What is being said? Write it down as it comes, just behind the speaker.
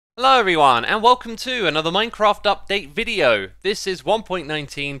Hello everyone, and welcome to another Minecraft update video. This is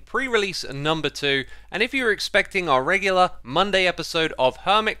 1.19 pre-release number 2, and if you were expecting our regular Monday episode of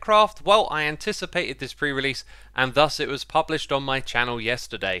Hermitcraft, well, I anticipated this pre-release, and thus it was published on my channel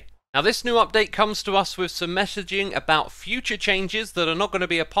yesterday. Now this new update comes to us with some messaging about future changes that are not going to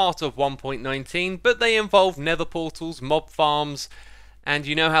be a part of 1.19, but they involve nether portals, mob farms, and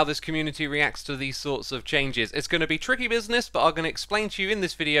you know how this community reacts to these sorts of changes. It's going to be tricky business, but I'm going to explain to you in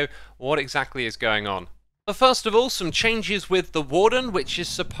this video what exactly is going on. But first of all, some changes with the Warden, which is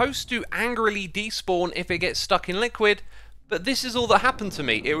supposed to angrily despawn if it gets stuck in liquid, but this is all that happened to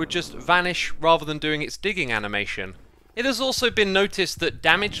me. It would just vanish rather than doing its digging animation. It has also been noticed that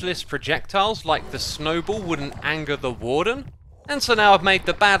damageless projectiles like the snowball wouldn't anger the Warden, and so now I've made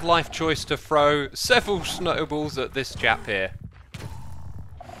the bad life choice to throw several snowballs at this chap here.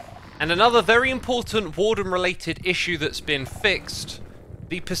 And another very important Warden-related issue that's been fixed,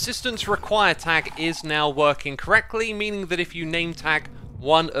 the persistence require tag is now working correctly, meaning that if you name tag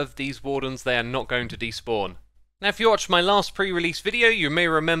one of these Wardens, they are not going to despawn. Now if you watched my last pre-release video, you may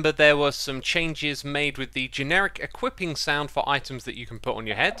remember there were some changes made with the generic equipping sound for items that you can put on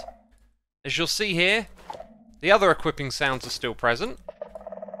your head. As you'll see here, the other equipping sounds are still present,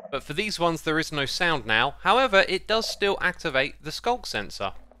 but for these ones there is no sound now. However, it does still activate the skulk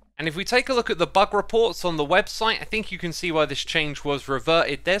sensor. And if we take a look at the bug reports on the website, I think you can see why this change was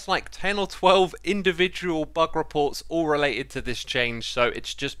reverted. There's like 10 or 12 individual bug reports all related to this change, so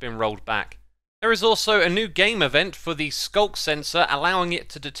it's just been rolled back. There is also a new game event for the skulk sensor, allowing it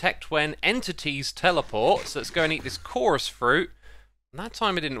to detect when entities teleport. So let's go and eat this chorus fruit. And that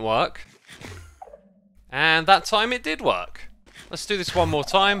time it didn't work. And that time it did work. Let's do this one more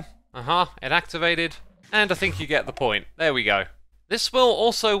time. It activated. And I think you get the point. There we go. This will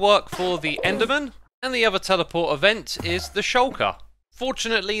also work for the Enderman, and the other teleport event is the Shulker.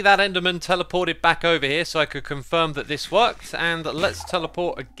 Fortunately, that Enderman teleported back over here so I could confirm that this worked, and let's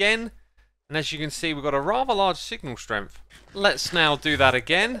teleport again. And as you can see, we've got a rather large signal strength. Let's now do that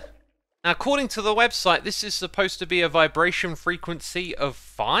again. Now, according to the website, this is supposed to be a vibration frequency of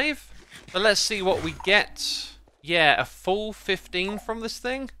 5. But let's see what we get. Yeah, a full 15 from this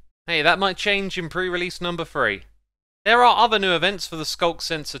thing. Hey, that might change in pre-release number 3. There are other new events for the skulk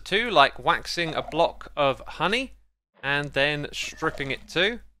sensor too, like waxing a block of honey and then stripping it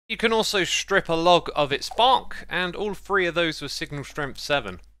too. You can also strip a log of its bark, and all 3 of those were signal strength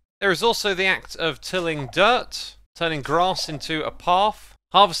 7. There is also the act of tilling dirt, turning grass into a path,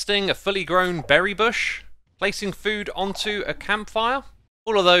 harvesting a fully grown berry bush, placing food onto a campfire.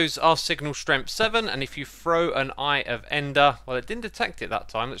 All of those are signal strength 7, and if you throw an Eye of Ender, well, it didn't detect it that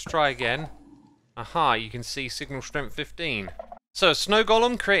time. Let's try again. You can see signal strength 15. So a snow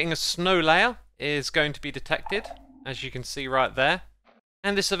golem creating a snow layer is going to be detected, as you can see right there.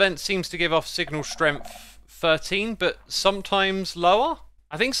 And this event seems to give off signal strength 13, but sometimes lower.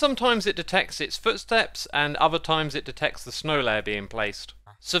 I think sometimes it detects its footsteps, and other times it detects the snow layer being placed.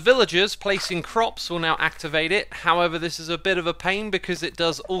 So villagers placing crops will now activate it. However, this is a bit of a pain because it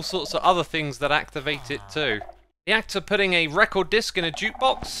does all sorts of other things that activate it too. The act of putting a record disc in a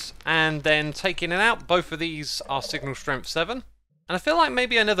jukebox and then taking it out, both of these are signal strength 7. And I feel like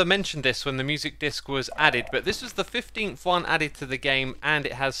maybe I never mentioned this when the music disc was added, but this is the 15th one added to the game, and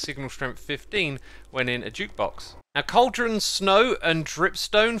it has signal strength 15 when in a jukebox. Now cauldron snow and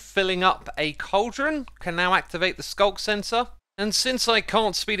dripstone filling up a cauldron can now activate the skulk sensor. And since I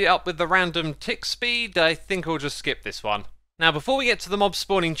can't speed it up with the random tick speed, I think I'll just skip this one. Now before we get to the mob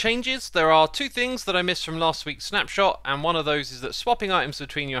spawning changes, there are 2 things that I missed from last week's snapshot, and one of those is that swapping items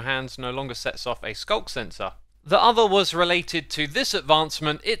between your hands no longer sets off a skulk sensor. The other was related to this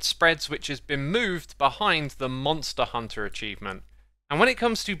advancement, It Spreads, which has been moved behind the Monster Hunter achievement. And when it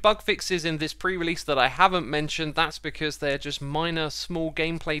comes to bug fixes in this pre-release that I haven't mentioned, that's because they're just minor, small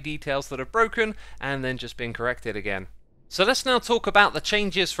gameplay details that are broken and then just been corrected again. So let's now talk about the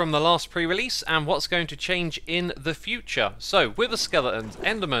changes from the last pre-release and what's going to change in the future. So, Wither Skeletons,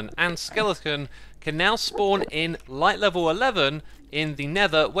 Enderman and Skeleton can now spawn in light level 11 in the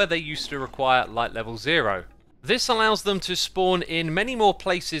Nether, where they used to require light level 0. This allows them to spawn in many more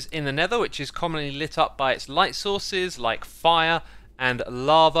places in the Nether, which is commonly lit up by its light sources like fire and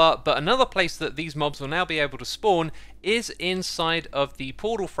lava, but another place that these mobs will now be able to spawn is inside of the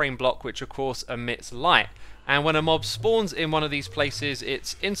portal frame block, which of course emits light. And when a mob spawns in one of these places,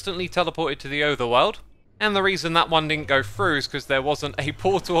 it's instantly teleported to the overworld. And the reason that one didn't go through is because there wasn't a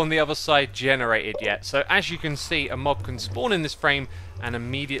portal on the other side generated yet. So as you can see, a mob can spawn in this frame and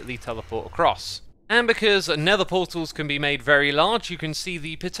immediately teleport across. And because nether portals can be made very large, you can see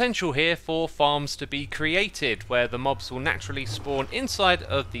the potential here for farms to be created, where the mobs will naturally spawn inside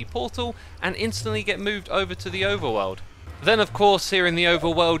of the portal and instantly get moved over to the overworld. Then of course here in the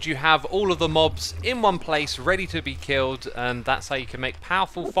overworld you have all of the mobs in one place ready to be killed, and that's how you can make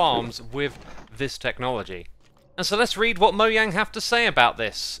powerful farms with this technology. And so let's read what Mojang have to say about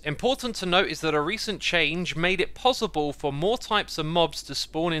this. Important to note is that a recent change made it possible for more types of mobs to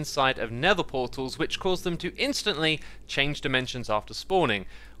spawn inside of nether portals, which caused them to instantly change dimensions after spawning.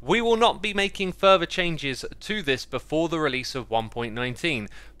 We will not be making further changes to this before the release of 1.19,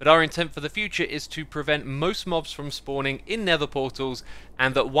 but our intent for the future is to prevent most mobs from spawning in nether portals,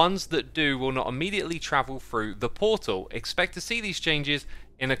 and that ones that do will not immediately travel through the portal. Expect to see these changes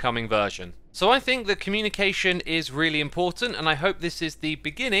in a coming version. So I think that communication is really important, and I hope this is the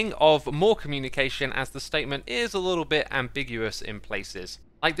beginning of more communication, as the statement is a little bit ambiguous in places.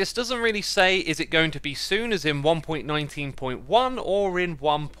 Like, this doesn't really say, is it going to be soon, as in 1.19.1 or in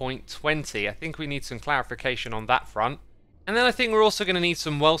 1.20? I think we need some clarification on that front. And then I think we're also going to need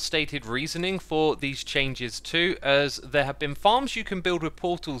some well-stated reasoning for these changes too, as there have been farms you can build with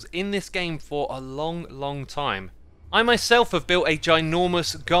portals in this game for a long time. I myself have built a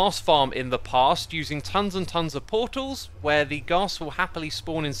ginormous ghast farm in the past using tons and tons of portals, where the ghasts will happily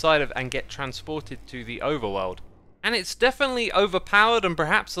spawn inside of and get transported to the overworld. And it's definitely overpowered and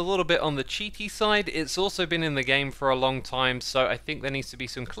perhaps a little bit on the cheaty side. It's also been in the game for a long time, so I think there needs to be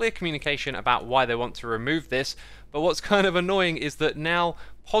some clear communication about why they want to remove this. But what's kind of annoying is that now,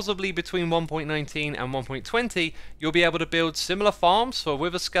 possibly between 1.19 and 1.20, you'll be able to build similar farms for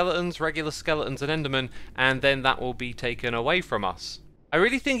wither skeletons, regular skeletons, and endermen, and then that will be taken away from us. I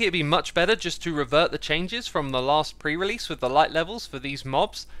really think it'd be much better just to revert the changes from the last pre-release with the light levels for these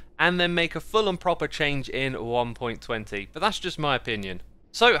mobs, and then make a full and proper change in 1.20, but that's just my opinion.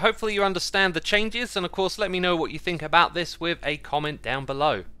 So hopefully you understand the changes, and of course let me know what you think about this with a comment down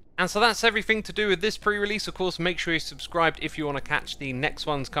below. And so that's everything to do with this pre-release. Of course, make sure you're subscribed if you want to catch the next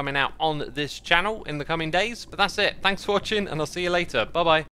ones coming out on this channel in the coming days. But that's it. Thanks for watching, and I'll see you later. Bye bye.